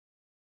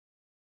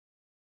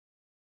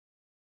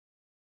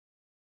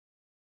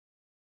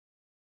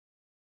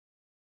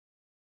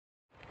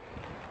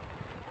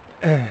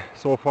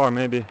So far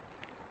maybe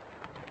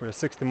we're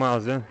 60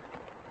 miles in,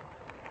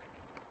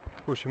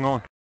 pushing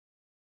on.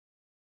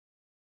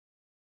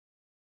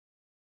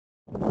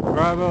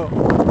 Gravel.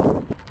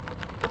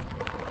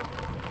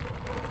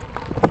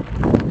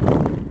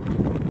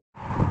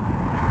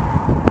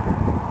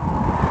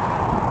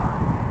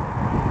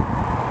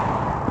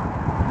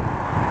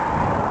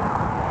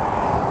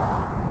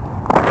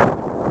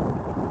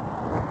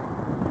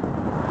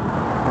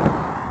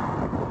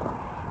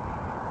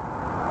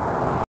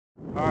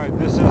 Alright,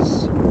 this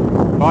is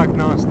bike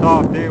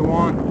non-stop, day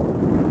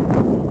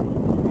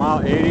 1,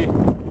 mile 80,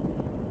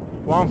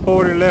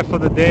 140 left for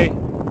the day.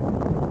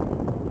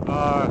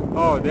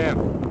 Oh damn,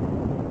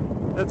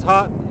 it's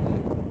hot.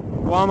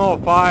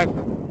 105.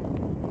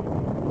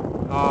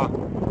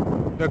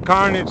 The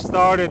carnage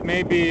started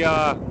maybe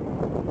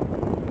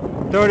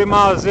 30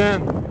 miles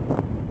in.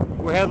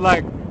 We had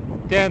like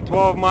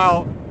 10-12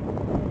 mile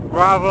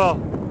gravel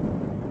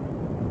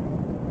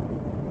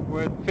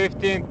with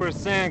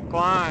 15%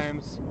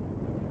 climbs.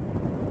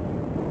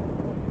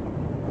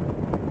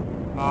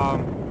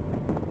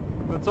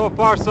 But so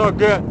far so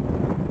good.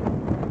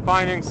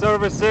 Finding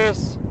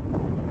services,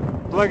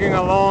 plugging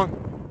along.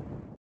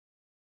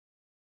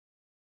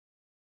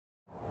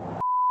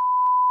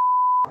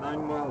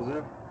 9 miles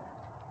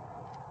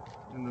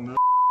in the middle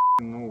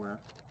of nowhere.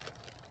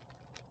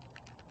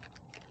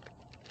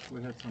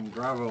 We had some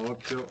gravel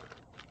uphill,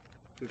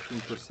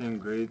 15%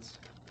 grades.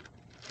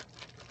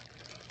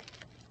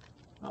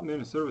 Not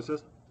many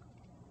services.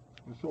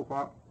 And so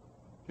far,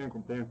 can't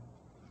complain.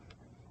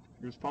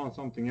 Just found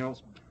something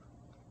else.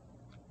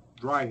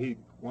 Dry heat,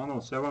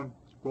 107,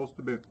 supposed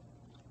to be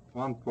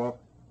 112.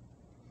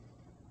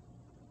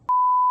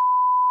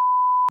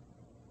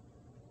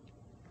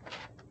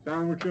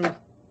 Sandwiches,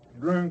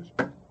 drinks,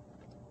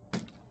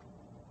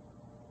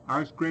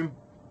 ice cream.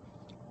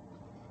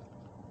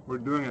 We're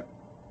doing it.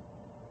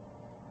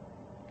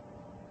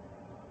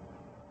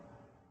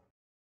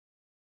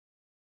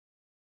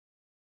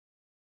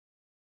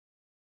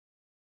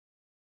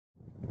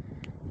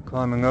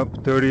 Climbing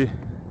up 30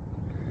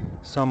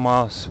 some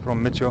miles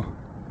from Mitchell.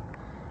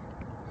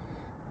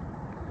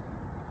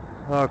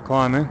 A lot of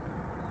climbing,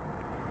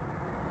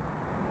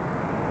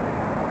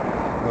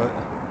 but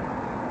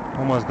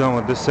almost done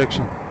with this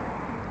section.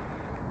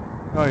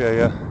 Oh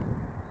yeah.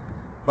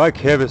 Bike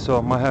heavy, so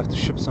I might have to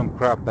ship some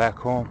crap back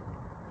home,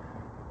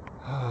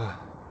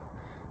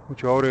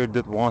 which I already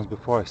did once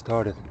before I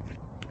started.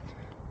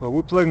 But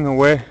we're plugging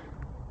away.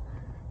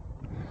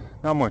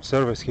 Not much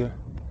service here.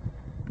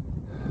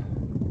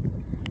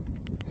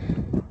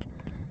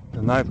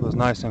 The night was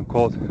nice and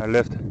cold. I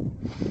left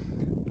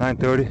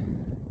 9:30.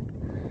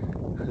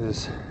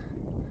 It's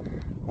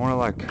only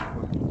like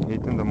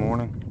 8 in the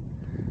morning.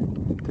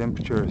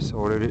 Temperature is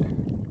already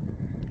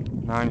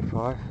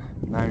 95,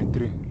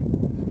 93.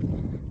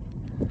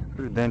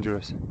 Pretty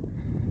dangerous.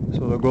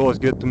 So the goal is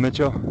get to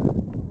Mitchell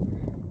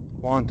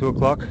 1, 2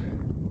 o'clock,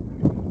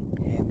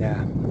 and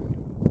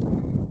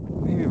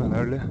maybe even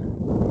earlier.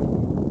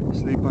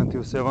 Sleep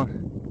until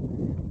 7.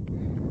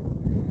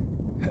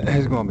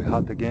 It's gonna be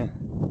hot again.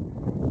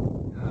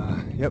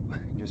 Yep,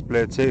 just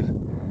play it safe.